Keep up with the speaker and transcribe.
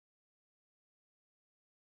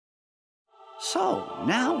So,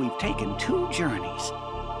 now we've taken 2 journeys.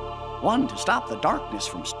 One to stop the darkness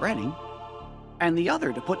from spreading, and the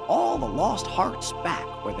other to put all the lost hearts back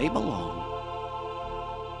where they belong.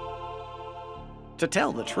 To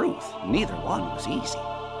tell the truth, neither one was easy,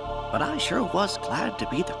 but I sure was glad to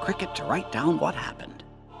be the cricket to write down what happened.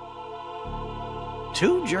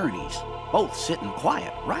 2 journeys, both sitting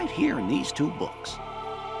quiet right here in these 2 books.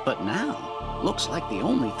 But now, looks like the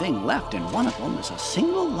only thing left in one of them is a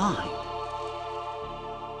single line.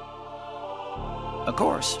 Of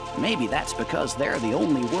course, maybe that's because they're the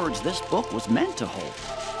only words this book was meant to hold.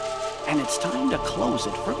 And it's time to close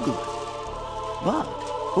it for good. But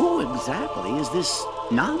who exactly is this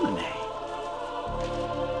nominee?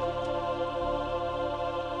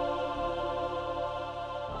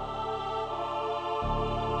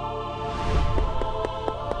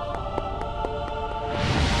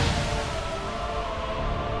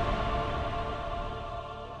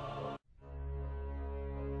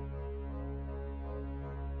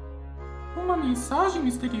 Uma mensagem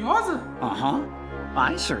misteriosa? Uh-huh.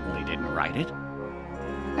 I certainly didn't write it.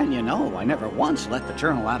 And you know, I never once let the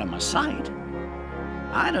journal out of my sight.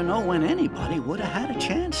 I don't know when anybody would have had a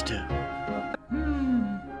chance to.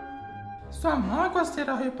 Sua mágoa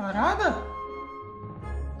será reparada?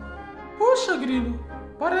 Puxa, Grilo.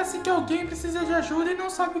 Parece que alguém precisa de ajuda e não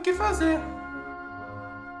sabe o que fazer.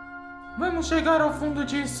 Vamos chegar ao fundo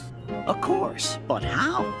disso. Of course, but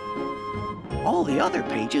how? All the other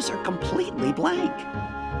pages are completely blank.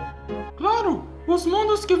 Claro, os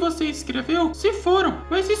mundos que você escreveu se foram,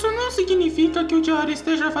 mas isso não significa que o diário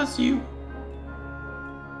esteja vazio.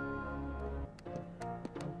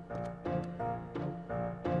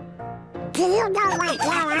 Do you know what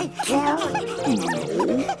you want to?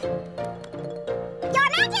 Your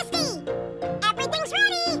Majesty! Everything's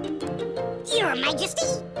ready! Your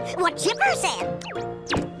Majesty! What Chipper said!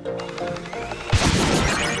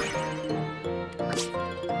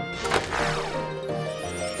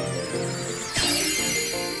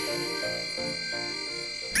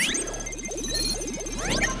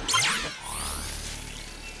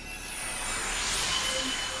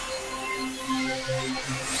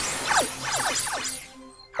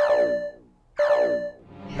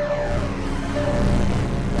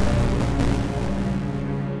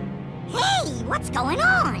 What's going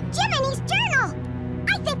on? Jiminy's journal!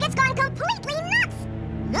 I think it's gone completely nuts!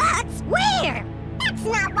 Nuts? Where? That's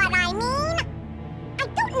not what I mean! I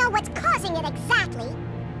don't know what's causing it exactly,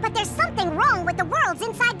 but there's something wrong with the worlds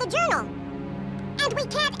inside the journal. And we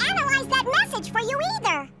can't analyze that message for you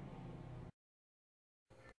either!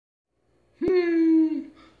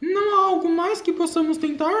 Não há algo mais que possamos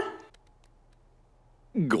tentar?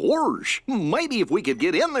 Gorsh, maybe if we could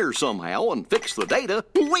get in there somehow and fix the data,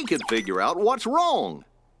 we could figure out what's wrong.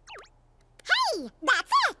 Hey,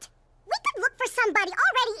 that's it! We could look for somebody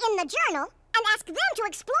already in the journal and ask them to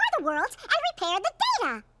explore the worlds and repair the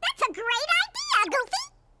data. That's a great idea, Goofy!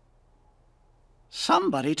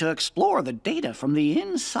 Somebody to explore the data from the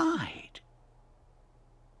inside.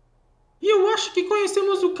 E eu acho que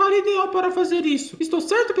conhecemos o cara ideal para fazer isso. Estou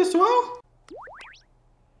certo, pessoal?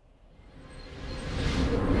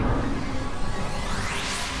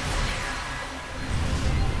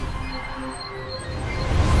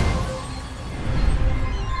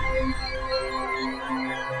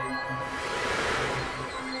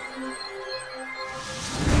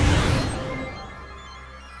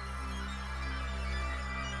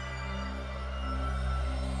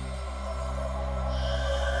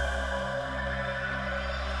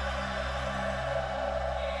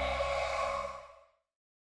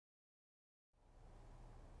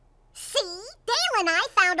 And I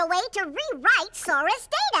found a way to rewrite Sora's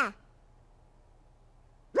data.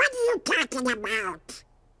 What are you talking about?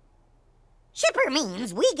 Shipper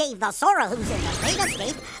means we gave the Sora who's in the beta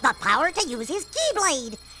state the power to use his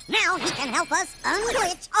Keyblade. Now he can help us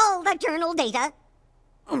unglitch all the journal data.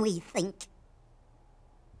 We think.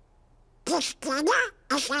 This data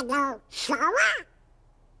is a new Sora?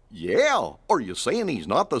 Yeah, are you saying he's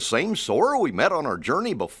not the same Sora we met on our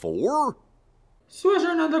journey before? Sua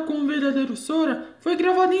jornada com o verdadeiro Sora foi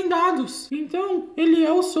gravada em dados, então ele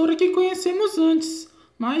é o Sora que conhecemos antes,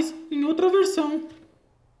 mas em outra versão.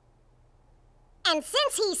 And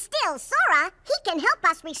since he's still Sora, he can help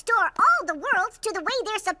us restore all the worlds to the way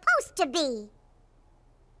they're supposed to be.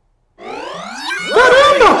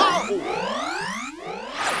 Caramba!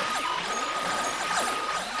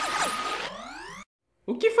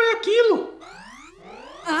 O que foi aquilo?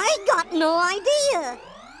 I got no idea.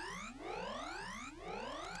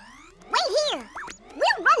 Wait here.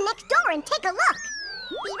 We'll run next door and take a look.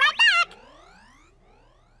 Be right back.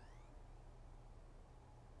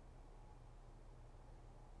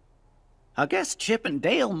 I guess Chip and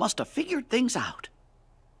Dale must have figured things out.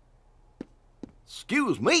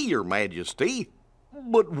 Excuse me, Your Majesty,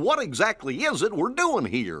 but what exactly is it we're doing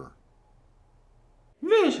here?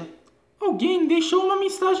 Veja, alguém deixou uma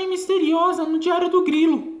mensagem misteriosa no Diário do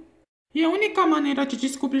Grilo. E a única maneira de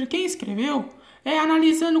descobrir quem escreveu é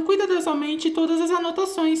analisando cuidadosamente todas as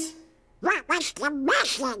anotações. What was the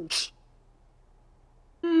message?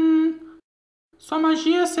 Sua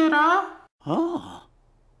magia será... Oh,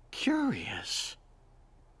 curious.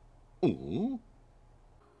 Oh,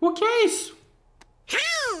 O que é isso?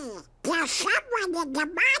 Hey, there's someone in the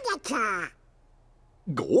monitor.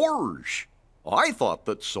 gorge! I thought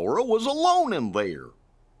that Sora was alone in there.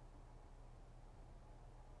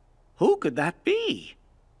 Who could that be?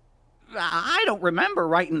 I don't remember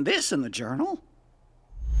writing this in the journal.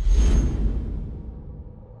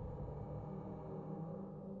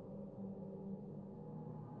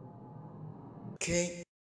 Quem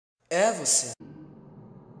é você?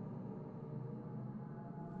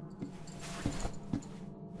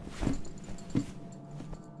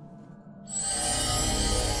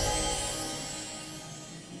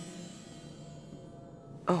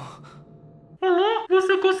 Alô?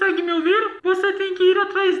 Você consegue me ouvir? Você tem que ir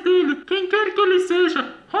atrás dele, quem quer que ele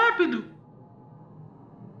seja. Rápido!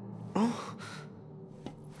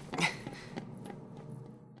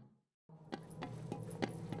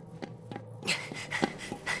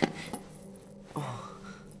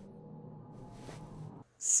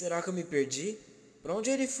 Será que eu me perdi? Pra onde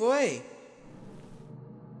ele foi?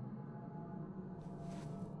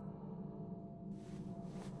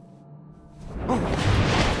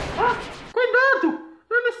 Cuidado!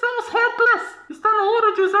 Eles são os Reckless! Está na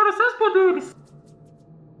hora de usar os seus poderes!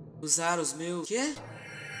 Usar os meus... Quê?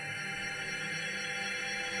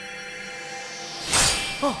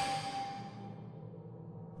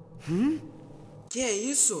 Que é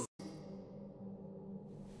isso?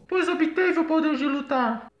 Pois obteve o poder de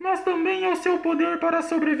lutar, mas também é o seu poder para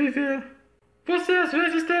sobreviver. Você às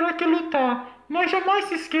vezes terá que lutar, mas jamais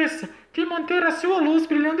se esqueça de manter a sua luz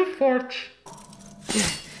brilhando forte.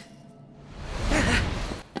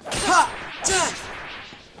 Ha! Tchá!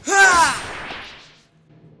 Ha!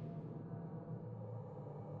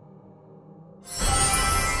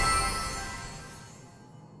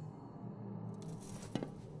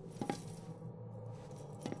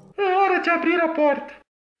 É hora de abrir a porta.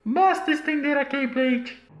 Basta estender a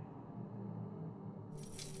Keyblade.